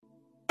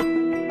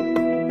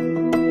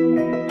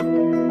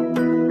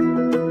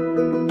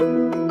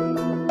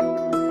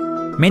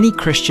Many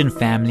Christian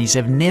families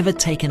have never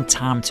taken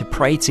time to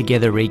pray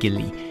together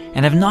regularly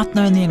and have not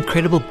known the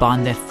incredible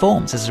bond that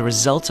forms as a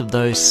result of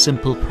those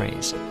simple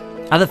prayers.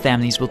 Other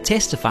families will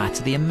testify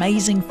to the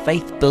amazing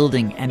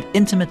faith-building and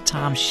intimate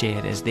time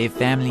shared as their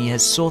family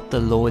has sought the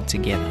Lord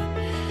together.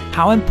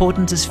 How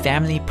important is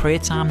family prayer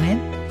time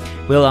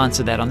then? We'll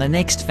answer that on the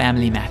next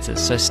Family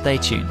Matters, so stay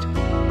tuned.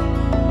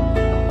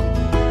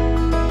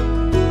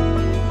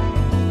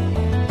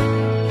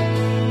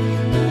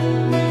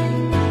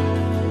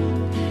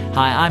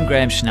 Hi, I'm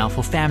Graham Schnell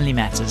for Family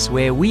Matters,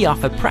 where we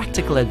offer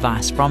practical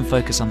advice from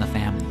Focus on the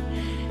Family.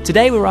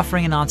 Today we're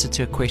offering an answer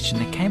to a question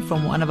that came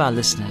from one of our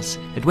listeners.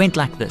 It went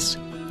like this: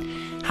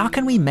 how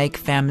can we make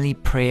family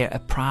prayer a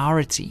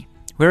priority?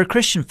 We're a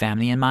Christian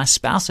family and my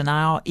spouse and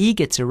I are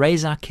eager to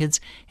raise our kids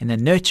in the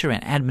nurture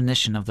and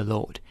admonition of the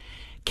Lord.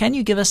 Can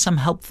you give us some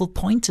helpful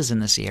pointers in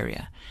this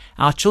area?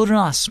 Our children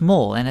are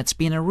small and it's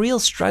been a real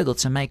struggle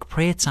to make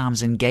prayer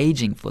times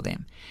engaging for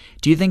them.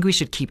 Do you think we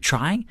should keep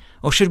trying,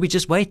 or should we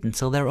just wait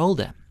until they're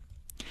older?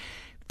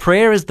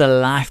 Prayer is the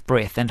life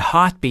breath and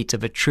heartbeat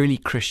of a truly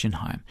Christian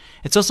home.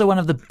 It's also one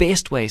of the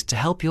best ways to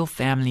help your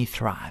family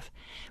thrive.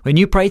 When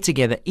you pray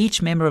together,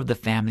 each member of the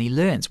family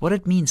learns what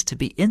it means to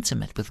be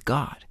intimate with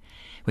God.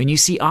 When you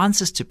see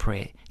answers to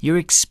prayer, you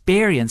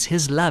experience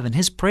His love and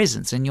His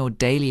presence in your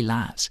daily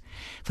lives.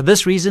 For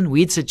this reason,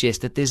 we'd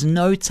suggest that there's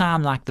no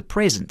time like the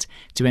present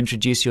to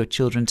introduce your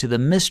children to the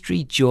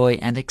mystery, joy,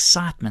 and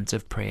excitement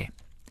of prayer.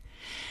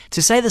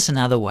 To say this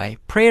another way,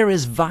 prayer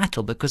is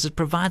vital because it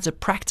provides a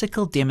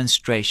practical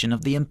demonstration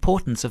of the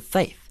importance of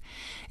faith.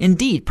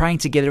 Indeed, praying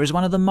together is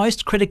one of the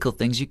most critical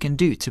things you can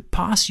do to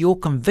pass your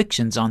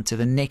convictions on to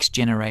the next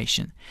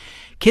generation.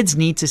 Kids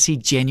need to see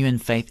genuine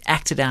faith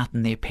acted out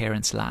in their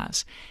parents'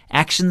 lives.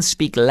 Actions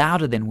speak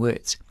louder than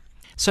words.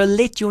 So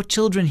let your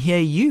children hear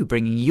you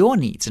bringing your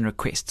needs and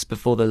requests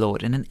before the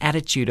Lord in an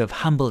attitude of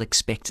humble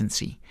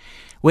expectancy.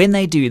 When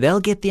they do, they'll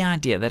get the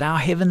idea that our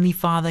Heavenly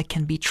Father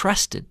can be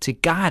trusted to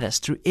guide us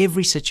through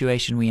every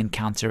situation we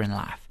encounter in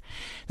life.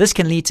 This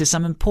can lead to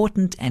some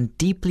important and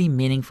deeply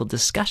meaningful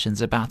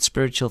discussions about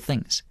spiritual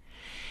things.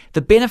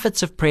 The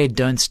benefits of prayer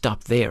don't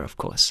stop there, of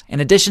course. In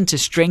addition to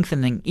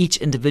strengthening each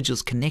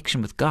individual's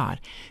connection with God,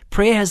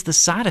 prayer has the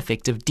side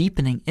effect of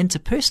deepening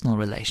interpersonal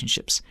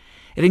relationships.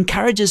 It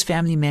encourages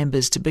family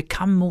members to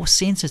become more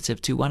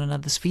sensitive to one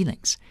another's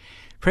feelings.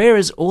 Prayer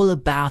is all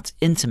about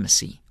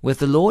intimacy with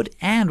the Lord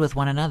and with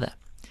one another.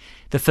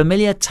 The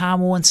familiar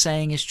time-worn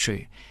saying is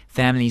true: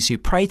 families who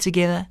pray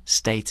together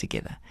stay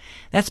together.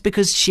 That's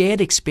because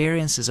shared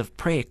experiences of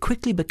prayer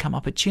quickly become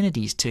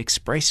opportunities to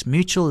express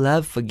mutual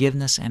love,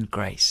 forgiveness, and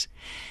grace.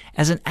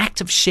 As an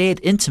act of shared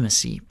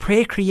intimacy,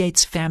 prayer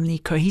creates family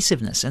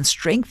cohesiveness and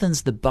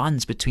strengthens the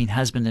bonds between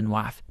husband and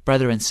wife,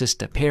 brother and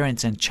sister,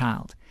 parents and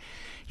child.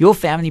 Your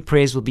family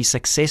prayers will be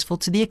successful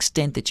to the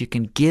extent that you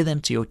can gear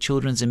them to your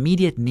children's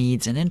immediate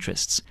needs and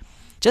interests.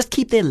 Just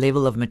keep their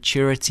level of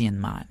maturity in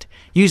mind.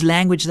 Use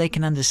language they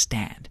can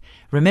understand.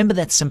 Remember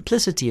that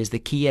simplicity is the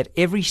key at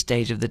every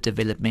stage of the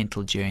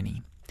developmental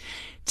journey.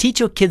 Teach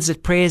your kids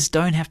that prayers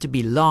don't have to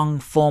be long,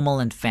 formal,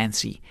 and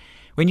fancy.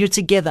 When you're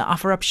together,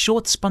 offer up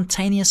short,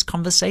 spontaneous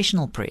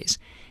conversational prayers.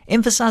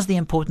 Emphasize the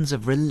importance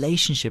of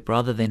relationship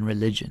rather than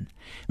religion.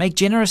 Make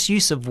generous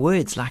use of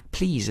words like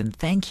please and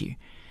thank you.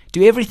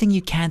 Do everything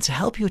you can to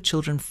help your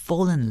children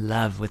fall in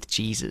love with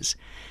Jesus.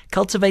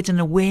 Cultivate an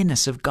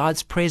awareness of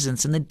God's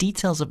presence in the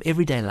details of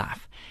everyday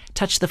life.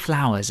 Touch the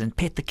flowers and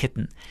pet the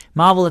kitten.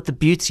 Marvel at the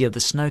beauty of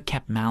the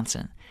snow-capped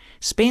mountain.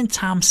 Spend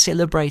time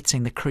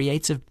celebrating the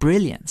creative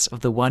brilliance of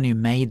the one who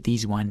made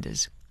these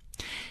wonders.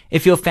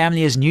 If your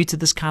family is new to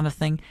this kind of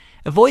thing,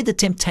 avoid the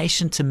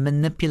temptation to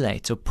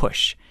manipulate or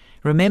push.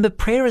 Remember,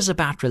 prayer is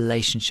about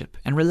relationship,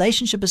 and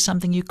relationship is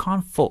something you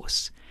can't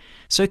force.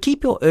 So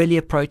keep your early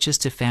approaches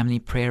to family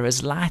prayer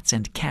as light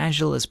and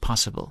casual as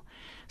possible.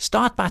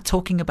 Start by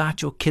talking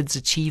about your kids'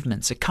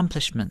 achievements,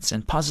 accomplishments,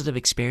 and positive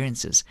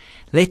experiences.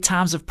 Let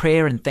times of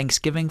prayer and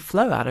thanksgiving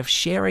flow out of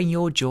sharing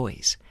your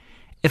joys.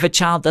 If a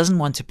child doesn't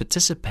want to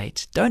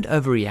participate, don't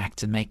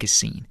overreact and make a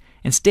scene.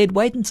 Instead,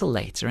 wait until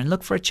later and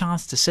look for a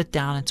chance to sit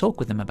down and talk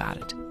with them about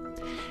it.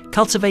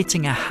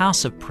 Cultivating a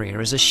house of prayer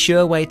is a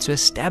sure way to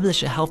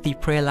establish a healthy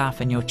prayer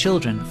life in your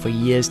children for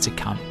years to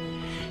come.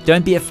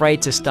 Don't be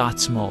afraid to start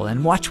small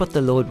and watch what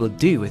the Lord will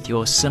do with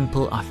your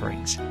simple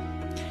offerings.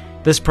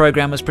 This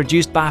program was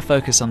produced by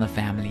Focus on the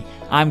Family.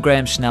 I'm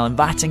Graham Schnell,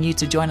 inviting you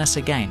to join us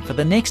again for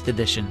the next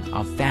edition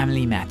of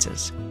Family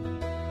Matters.